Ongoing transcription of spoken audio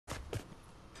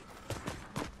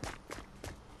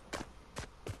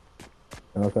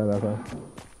Okay, okay.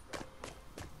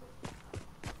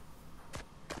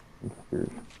 Cheers.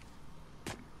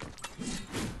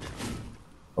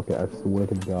 Okay, I swear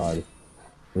to God,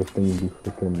 this thing be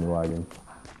freaking lagging.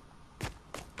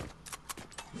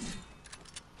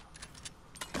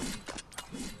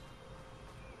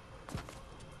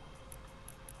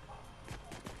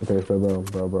 Okay, so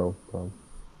bro.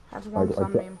 That's Like, one like,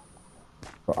 sunbeam.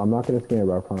 bro, I'm not gonna scam you,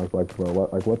 bro, I promise. Like, bro,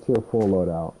 what's your full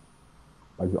loadout?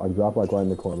 Like, drop like right in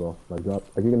the corner, bro. Like, drop.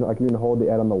 Like, you can hold the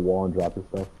ad on the wall and drop your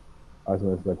stuff. I just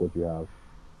want to see like what you have.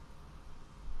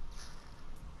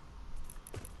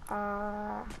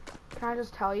 Uh, can I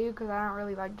just tell you? Because I don't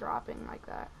really like dropping like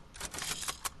that.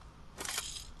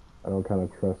 I don't kind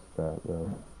of trust that,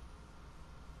 though.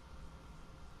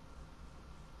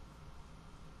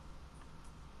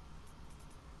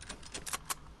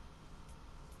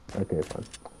 Okay, fine.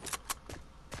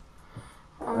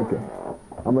 Okay. Um,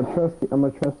 I'm gonna trust you. I'm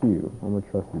gonna trust you. I'm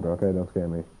gonna trust you, bro. Okay, don't scare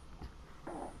me.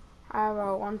 I have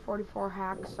a 144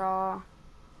 hacksaw,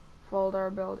 full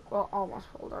durability. Well, almost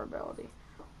full durability.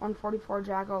 144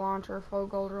 Jacko launcher, full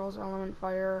gold rolls, element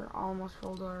fire, almost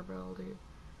full durability.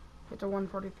 It's a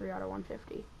 143 out of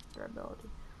 150 durability.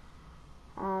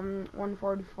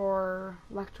 144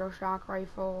 electroshock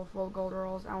rifle, full gold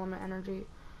rolls, element energy.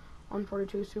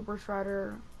 142 super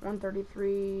shredder.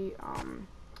 133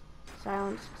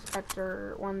 silence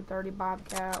spectre. 130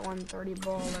 bobcat. 130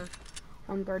 bowler.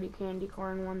 130 candy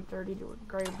corn. 130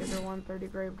 grave digger. 130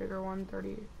 grave digger.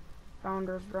 130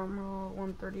 founder's drum roll.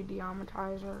 130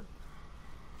 deamortizer.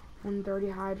 130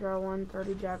 Hydra,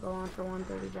 130 Jackal Launcher,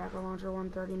 130 Jackal Launcher,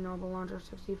 130 Noble Launcher,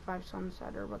 65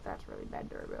 Sunsetter, but that's really bad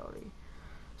durability.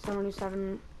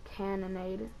 77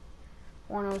 Cannonade,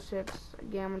 106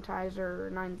 Gammatizer,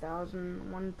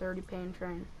 9000, 130 Pain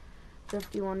Train,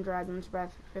 51 Dragon's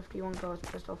Breath, 51 Ghost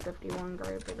Pistol, 51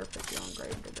 Grave Digger, 51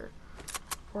 Grave Digger,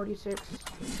 46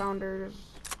 Founders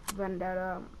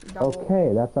Vendetta, double.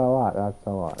 Okay, that's a lot. That's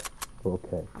a lot.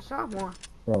 Okay, I saw more.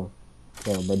 bro,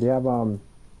 but do you have bro,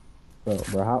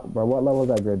 what level is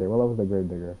that grade digger? What level is that grade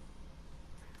digger?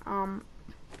 Um,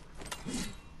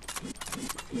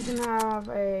 you can have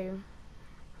a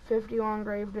 51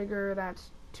 Gravedigger,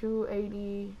 that's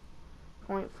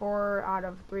 280.4 out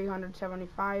of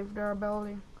 375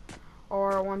 durability,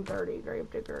 or 130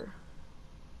 Gravedigger,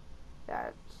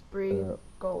 that's 3 Uh,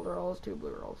 gold rolls, 2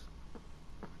 blue rolls.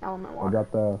 Element I water.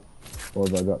 got the. Well,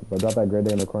 but drop that grade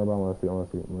digger in the corner, bro. I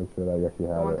want to see. Make sure that you actually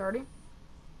The have it. 130?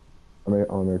 I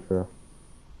want to make sure.